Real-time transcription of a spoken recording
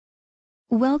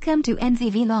Welcome to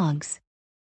NZ Vlogs.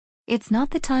 It's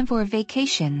not the time for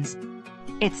vacations.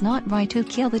 It's not right to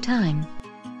kill the time.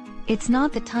 It's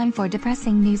not the time for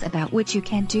depressing news about which you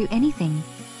can't do anything.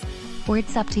 Or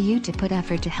it's up to you to put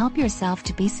effort to help yourself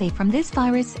to be safe from this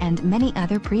virus and many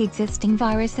other pre-existing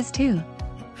viruses too.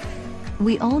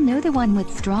 We all know the one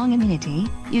with strong immunity,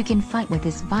 you can fight with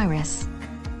this virus.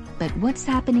 But what's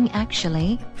happening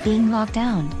actually, being locked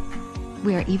down?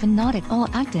 We're even not at all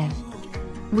active.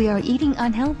 We are eating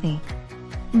unhealthy.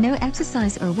 No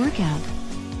exercise or workout.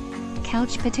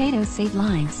 Couch potatoes save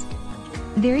lives.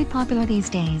 Very popular these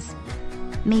days.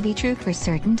 May be true for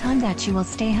certain time that you will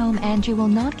stay home and you will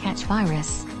not catch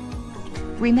virus.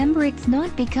 Remember, it's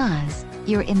not because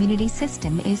your immunity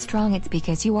system is strong, it's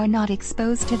because you are not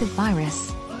exposed to the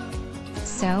virus.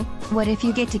 So, what if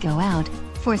you get to go out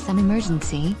for some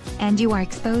emergency and you are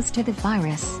exposed to the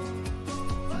virus?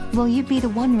 Will you be the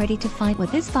one ready to fight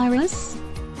with this virus?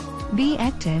 Be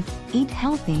active, eat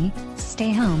healthy,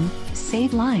 stay home,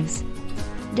 save lives.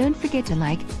 Don't forget to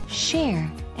like,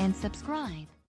 share, and subscribe.